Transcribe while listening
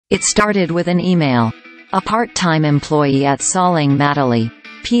It started with an email. A part-time employee at Salling Mataley,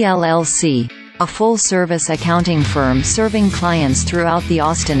 PLLC, a full-service accounting firm serving clients throughout the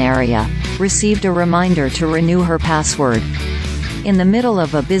Austin area, received a reminder to renew her password. In the middle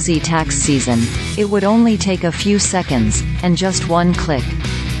of a busy tax season, it would only take a few seconds, and just one click.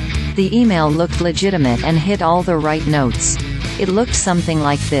 The email looked legitimate and hit all the right notes. It looked something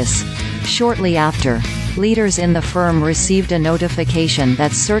like this. Shortly after, leaders in the firm received a notification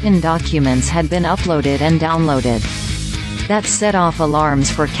that certain documents had been uploaded and downloaded. That set off alarms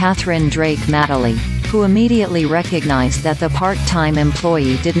for Catherine Drake Mataley, who immediately recognized that the part-time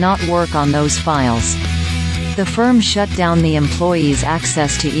employee did not work on those files. The firm shut down the employee's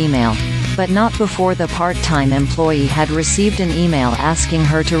access to email, but not before the part-time employee had received an email asking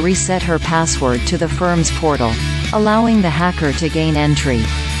her to reset her password to the firm's portal, allowing the hacker to gain entry.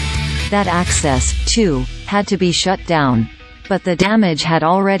 That access, too, had to be shut down. But the damage had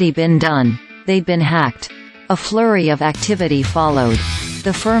already been done. They'd been hacked. A flurry of activity followed.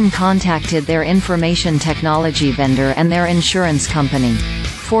 The firm contacted their information technology vendor and their insurance company.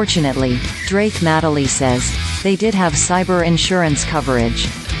 Fortunately, Drake Mataley says, they did have cyber insurance coverage.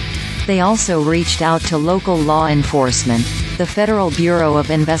 They also reached out to local law enforcement, the Federal Bureau of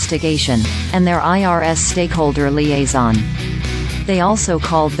Investigation, and their IRS stakeholder liaison. They also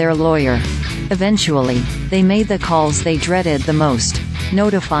called their lawyer. Eventually, they made the calls they dreaded the most,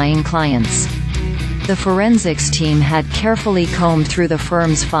 notifying clients. The forensics team had carefully combed through the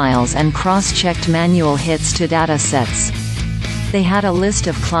firm's files and cross-checked manual hits to data sets. They had a list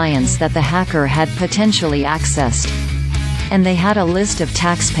of clients that the hacker had potentially accessed. And they had a list of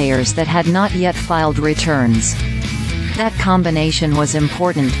taxpayers that had not yet filed returns. That combination was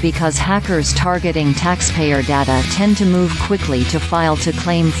important because hackers targeting taxpayer data tend to move quickly to file to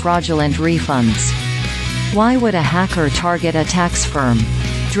claim fraudulent refunds. Why would a hacker target a tax firm?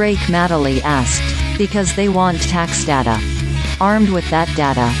 Drake Mataley asked. Because they want tax data. Armed with that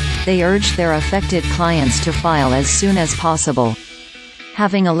data, they urged their affected clients to file as soon as possible.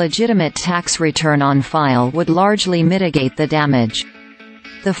 Having a legitimate tax return on file would largely mitigate the damage.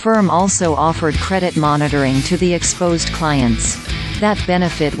 The firm also offered credit monitoring to the exposed clients. That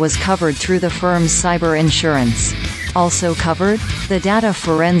benefit was covered through the firm's cyber insurance. Also covered? The data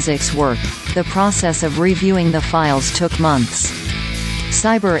forensics work. The process of reviewing the files took months.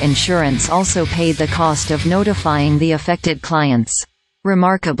 Cyber insurance also paid the cost of notifying the affected clients.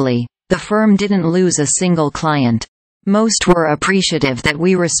 Remarkably, the firm didn't lose a single client. Most were appreciative that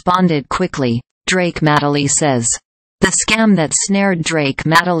we responded quickly, Drake Mataley says. The scam that snared Drake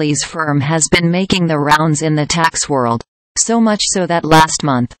Mataley's firm has been making the rounds in the tax world, so much so that last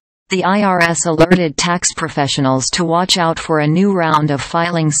month, the IRS alerted tax professionals to watch out for a new round of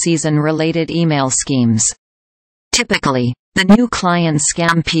filing season-related email schemes. Typically, the new client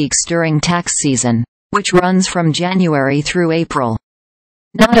scam peaks during tax season, which runs from January through April.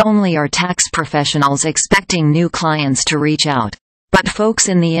 Not only are tax professionals expecting new clients to reach out, but folks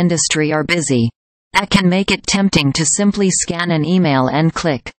in the industry are busy. That can make it tempting to simply scan an email and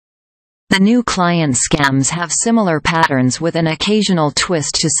click. The new client scams have similar patterns with an occasional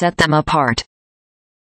twist to set them apart.